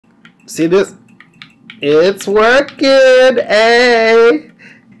See this? It's working, hey!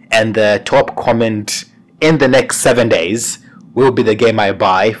 And the top comment in the next 7 days will be the game I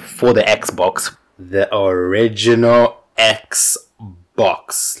buy for the Xbox. The original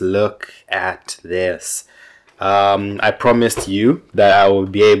Xbox. Look at this. I promised you that I will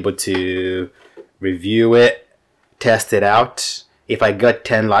be able to review it, test it out. If I got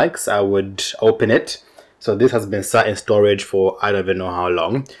 10 likes, I would open it. So this has been sat in storage for I don't even know how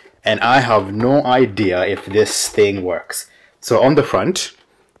long. And I have no idea if this thing works. So on the front,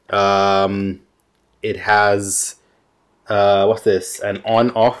 it has, what's this? An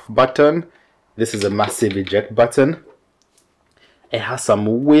on-off button. This is a massive eject button. It has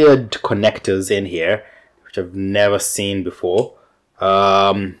some weird connectors in here, which I've never seen before.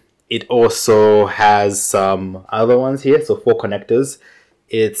 It also has some other ones here, so 4 connectors.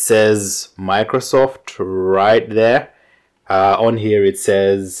 It says Microsoft right there. On here it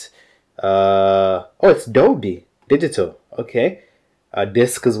says, oh, it's Dolby Digital. Okay, a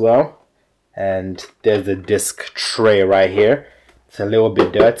disc as well, and there's a disc tray right here. It's a little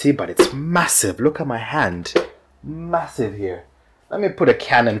bit dirty, but it's massive. Look at my hand, massive here. Let me put a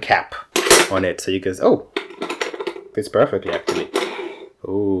Canon cap on it so you can. Oh, fits perfectly actually.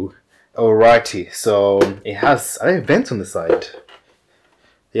 Oh, alrighty. So it has, are there vents on the side?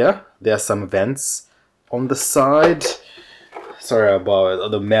 Yeah, there are some vents on the side. Sorry about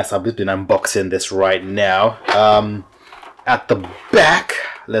the mess. I've just been unboxing this right now. At the back,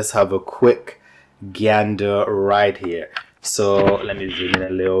 let's have a quick gander right here. So let me zoom in a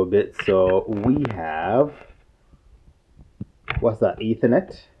little bit. So we have, what's that,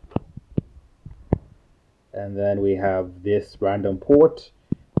 Ethernet, and then we have this random port,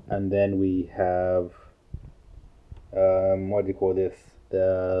 and then we have what do you call this,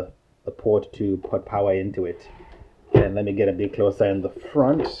 the port to put power into it. And let me get a bit closer in the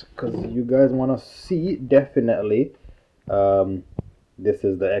front because you guys want to see definitely. This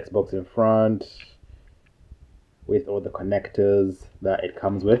is the Xbox in front with all the connectors that it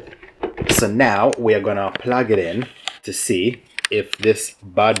comes with. So now we are gonna plug it in to see if this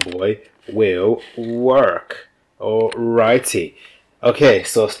bad boy will work. Alrighty. Okay,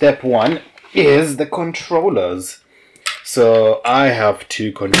 so step 1 is the controllers. So I have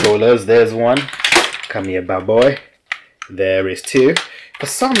 2 controllers. There's one. Come here, bad boy. There is 2. For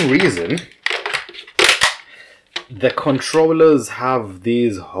some reason, the controllers have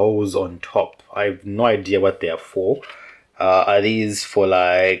these holes on top. I have no idea what they are for. Are these for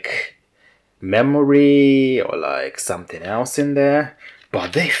like memory or like something else in there?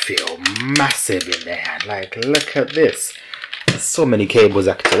 But they feel massive in the hand. Like, look at this. There's so many cables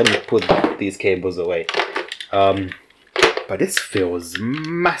actually. Let me put these cables away. But this feels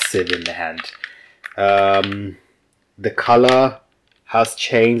massive in the hand. The color has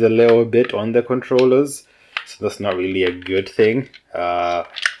changed a little bit on the controllers, so that's not really a good thing. It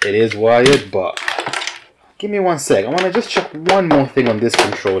is wired, but give me 1 sec. I want to just check one more thing on this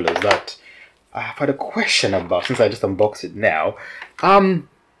controller that I've had a question about since I just unboxed it now.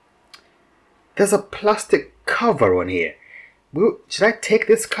 There's a plastic cover on here. Should I take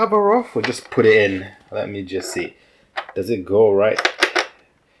this cover off or just put it in? Let me just see. Does it go right?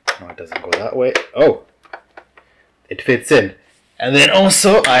 No, it doesn't go that way. Oh, it fits in. And then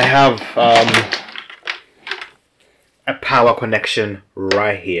also I have a power connection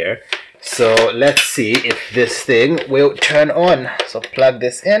right here. So let's see if this thing will turn on. So plug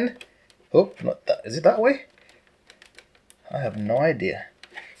this in. Oh, not that. Is it that way? I have no idea.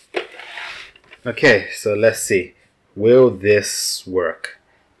 Okay, so let's see. Will this work?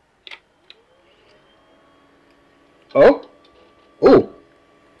 Oh, oh,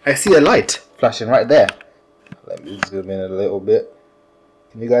 I see a light flashing right there. Let me zoom in a little bit.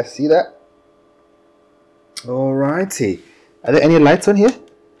 Can you guys see that? Alrighty. Are there any lights on here?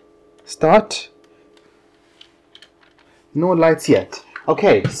 Start. No lights yet.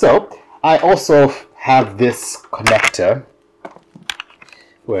 Okay, so I also have this connector.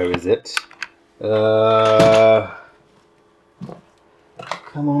 Where is it? Come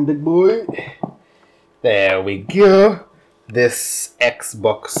on, big boy. There we go. This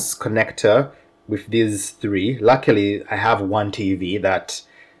Xbox connector with these 3. Luckily, I have one TV that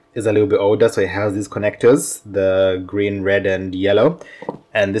is a little bit older, so it has these connectors, the green, red, and yellow.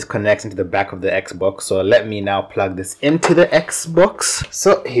 And this connects into the back of the Xbox. So let me now plug this into the Xbox.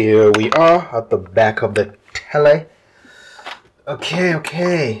 So here we are at the back of the tele.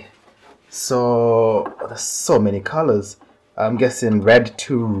 Okay. So there's so many colors. I'm guessing red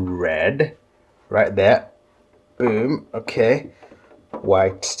to red. Right there. Boom. Okay.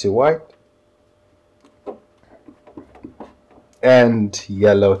 White to white. and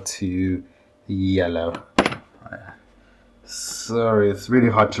yellow to yellow. Sorry, it's really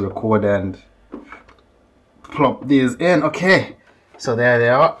hard to record and plop these in. Okay, so there they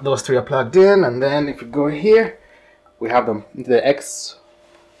are. Those three are plugged in, and then if we go here, we have them into the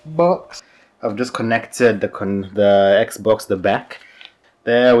Xbox. I've just connected the Xbox, the back.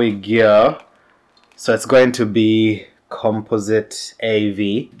 There we go. So it's going to be composite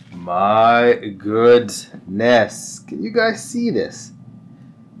AV. My goodness, can you guys see this?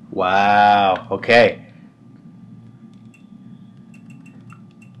 Wow. Okay.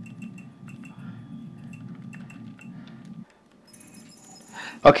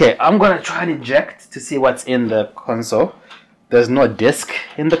 Okay, I'm gonna try and eject to see what's in the console. There's no disc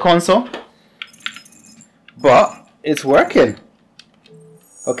in the console, but it's working.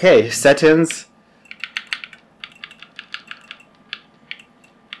 Okay, settings,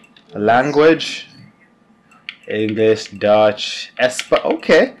 language, English, Dutch,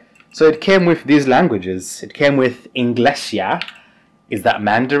 okay, so it came with these languages. It came with English, yeah? Is that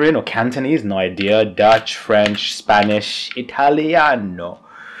Mandarin or Cantonese? No idea. Dutch, French, Spanish, Italiano.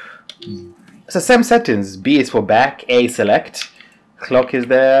 It's the same settings. B is for back, A select, clock is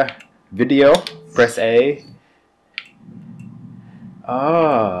there, video, press A.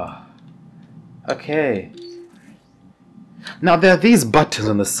 Ah, okay. Now there are these buttons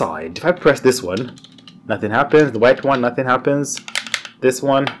on the side. If I press this one, nothing happens. The white one, nothing happens. This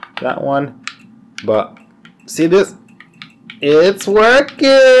one, that one. But see this? It's working,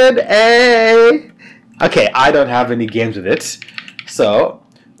 eh? Okay, I don't have any games with it. So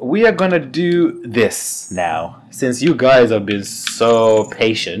we are gonna do this now. Since you guys have been so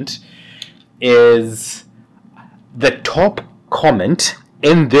patient, is the top comment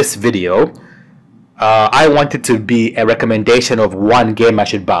in this video. I want it to be a recommendation of one game I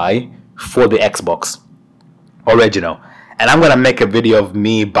should buy for the Xbox original, and I'm gonna make a video of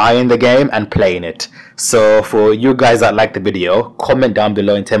me buying the game and playing it. So for you guys that like the video, comment down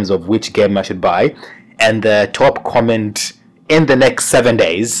below in terms of which game I should buy, and the top comment in the next 7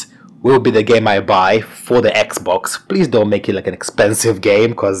 days will be the game I buy for the Xbox. Please don't make it like an expensive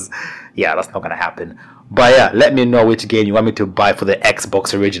game, because yeah, that's not gonna happen. But yeah, let me know which game you want me to buy for the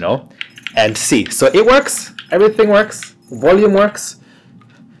Xbox original and see. So it works, everything works, volume works.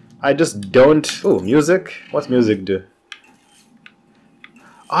 I just don't. Oh, music. What's music do?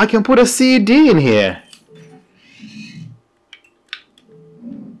 I can put a CD in here.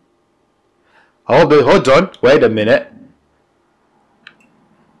 Hold on, wait a minute.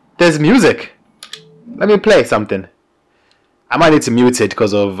 There's music. Let me play something. I might need to mute it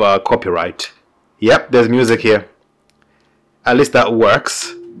because of copyright. Yep, there's music here. At least that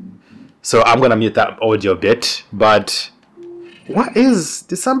works. So I'm gonna mute that audio bit. But what is?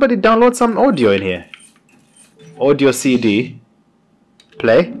 Did somebody download some audio in here? Audio CD.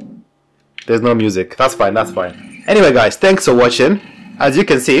 Play. There's no music. That's fine. That's fine. Anyway, guys, thanks for watching. As you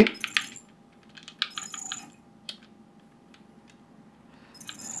can see,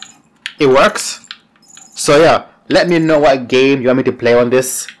 it works. So yeah, let me know what game you want me to play on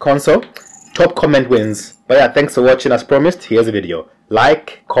this console. Top comment wins. But yeah, thanks for watching. As promised, here's a video.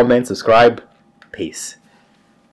 Like, comment, subscribe. Peace.